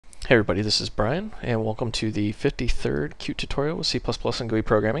Hey everybody, this is Brian, and welcome to the 53rd Qt tutorial with C++ and GUI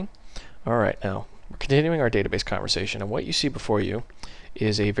programming. Alright, now, we're continuing our database conversation, and what you see before you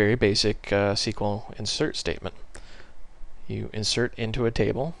is a very basic SQL insert statement. You insert into a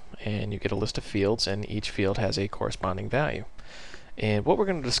table, and you get a list of fields, and each field has a corresponding value. And what we're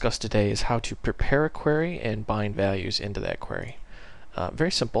going to discuss today is how to prepare a query and bind values into that query.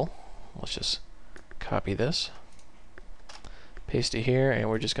 Very simple. Let's just copy this, paste it here, and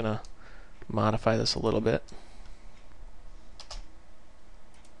we're just going to modify this a little bit.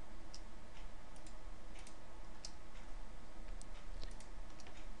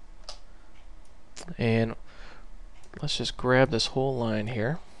 And let's just grab this whole line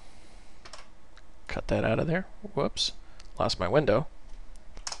here, cut that out of there. Whoops, lost my window.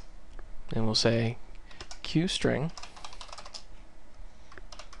 And we'll say QString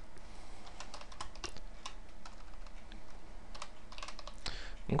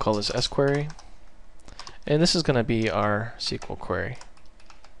and call this sQuery, and this is going to be our SQL query.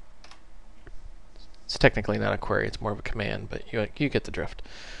 It's technically not a query, it's more of a command, but you get the drift.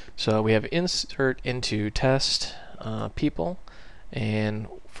 So we have insert into test people, and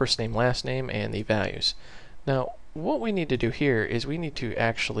first name, last name, and the values. Now what we need to do here is we need to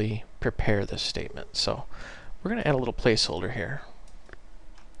actually prepare this statement. So we're going to add a little placeholder here.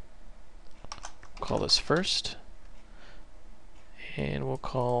 Call this first, and we'll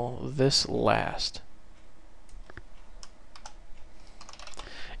call this last.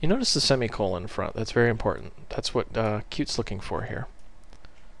 You notice the semicolon in front. That's very important. That's what Qt's looking for here.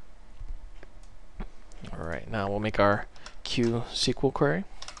 Alright, now we'll make our QSQL query.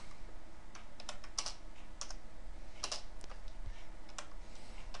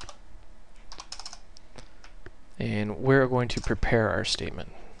 And we're going to prepare our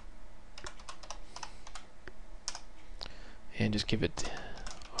statement. And just give it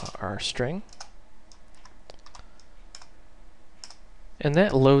our string. And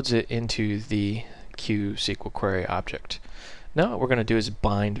that loads it into the QSQL query object. Now what we're going to do is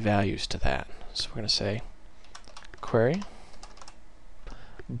bind values to that. So we're going to say query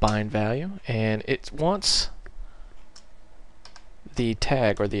bind value, and it wants the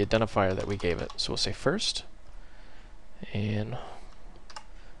tag or the identifier that we gave it. So we'll say first, and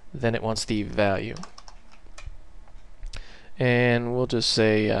then it wants the value. And we'll just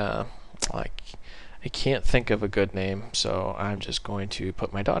say, like, I can't think of a good name, so I'm just going to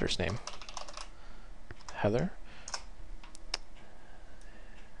put my daughter's name, Heather.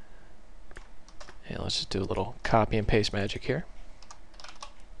 And let's just do a little copy and paste magic here.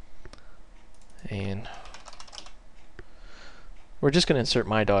 And we're just going to insert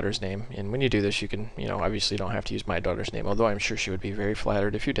my daughter's name. And when you do this, you can, obviously don't have to use my daughter's name, although I'm sure she would be very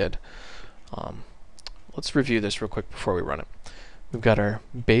flattered if you did. Let's review this real quick before we run it. We've got our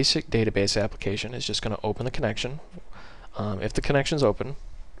basic database application. It's just going to open the connection. If the connection's open,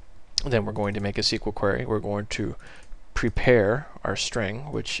 then we're going to make a SQL query. We're going to prepare our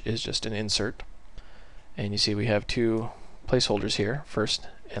string, which is just an insert. And you see we have two placeholders here, first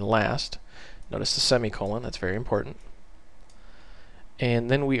and last. Notice the semicolon, that's very important.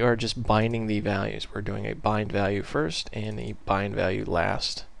 And then we are just binding the values. We're doing a bind value first and a bind value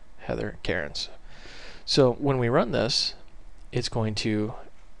last, Heather Karen's. So when we run this, it's going to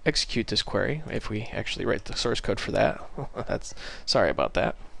execute this query. If we actually write the source code for that, sorry about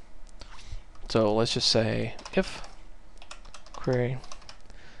that. So let's just say if query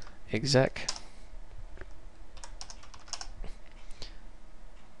exec,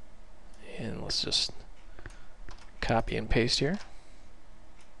 and let's just copy and paste here.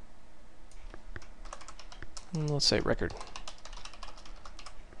 And let's say record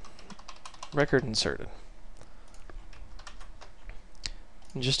inserted.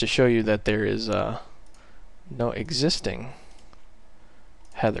 And just to show you that there is no existing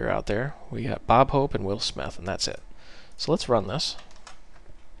Heather out there, we got Bob Hope and Will Smith, and that's it. So let's run this.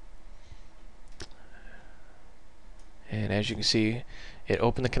 And as you can see, it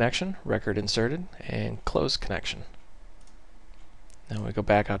opened the connection, record inserted, and closed connection. Now we go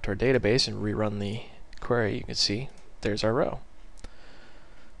back out to our database and rerun the query. You can see there's our row.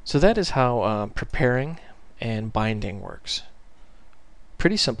 So that is how preparing and binding works.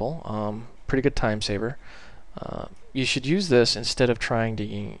 Pretty simple, pretty good time saver. You should use this instead of trying to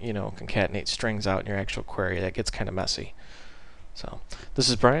concatenate strings out in your actual query. That gets kind of messy. So this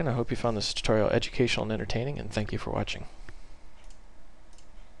is Brian. I hope you found this tutorial educational and entertaining, and thank you for watching.